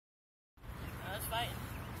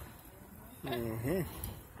Mm-hmm.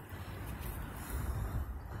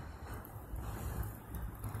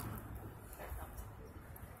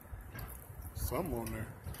 Some on there.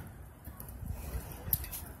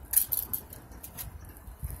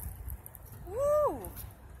 Woo!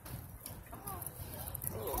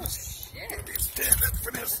 Oh shit! He's dead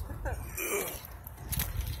for this.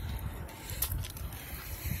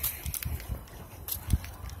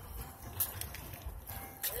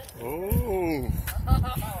 Oh.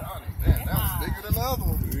 Man, that was bigger than the other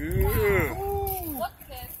one. Yeah. Ooh. Look at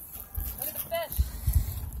this. Look at the fish.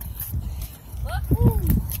 Look. Ooh.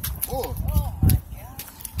 Oh. Oh my god.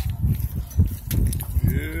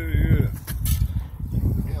 Yeah.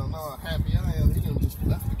 Hell no, how happy I am. He done just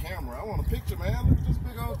left the camera. I want a picture, man. Look at this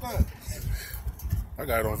big old thing. I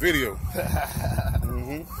got it on video.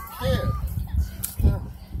 Mm-hmm. Yeah.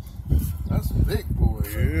 That's a big boy.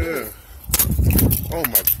 Yeah. Oh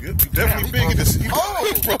my, you definitely big in this. You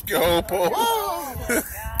broke your whole pole. Oh.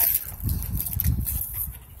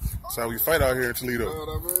 That's how we fight out here in Toledo. You know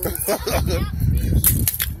what I mean?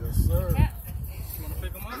 Yes, sir.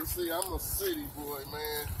 You see, I'm a city boy,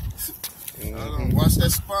 man. I don't watch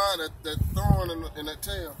that spine, that thorn in that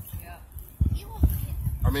tail. Yeah.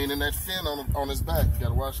 I mean, in that fin on his back. You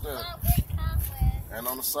gotta watch that. And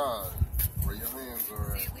on the side, where your hands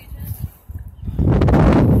are at.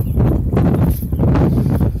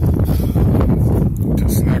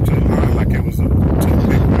 Just snapped to the line like it was a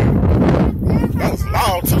toothpick, man. That was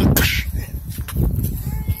loud to the.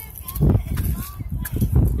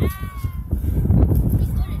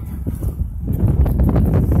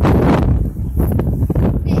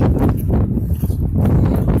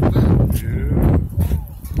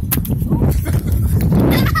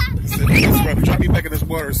 Drop me back in this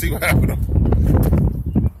water and see what happened.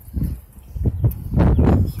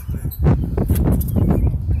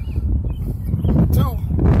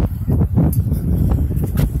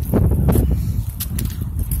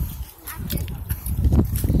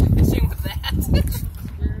 Fishing with that.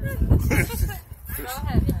 Go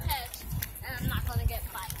ahead. And I'm not gonna get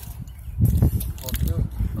bite.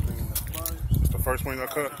 It's the first one I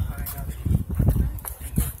cut.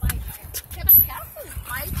 Can a catfish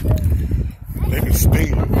bite you? They can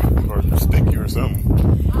sting you or stick you or something.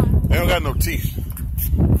 They don't got no teeth,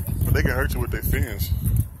 but they can hurt you with their fins.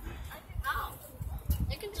 Oh,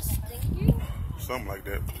 they can just sting you? Something like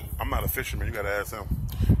that. I'm not a fisherman. You gotta ask him.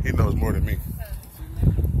 He knows more than me.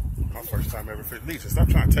 My first time ever fish. Lisa, stop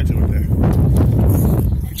trying to touch it with that.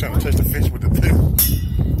 You trying to touch the fish with the thing.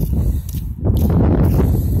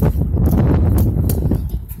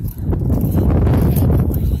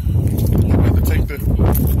 You have to take the.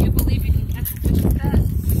 You believe you can catch a fish with that?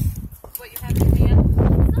 What you have in your hand?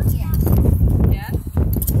 Yeah. Yeah?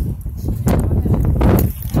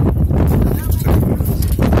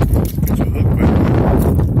 Get your hook back.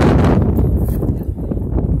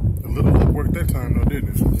 The little hook worked that time though, didn't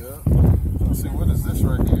it? Yeah. Let's see, what is this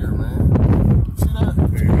right here, man? See that?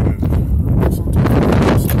 Yeah.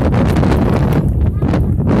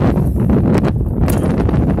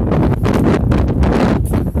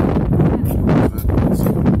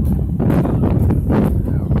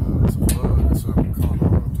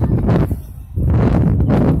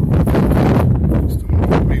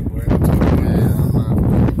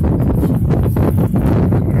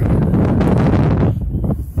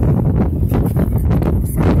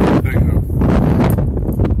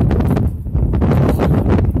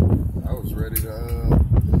 I was ready to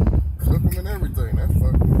cook them and everything.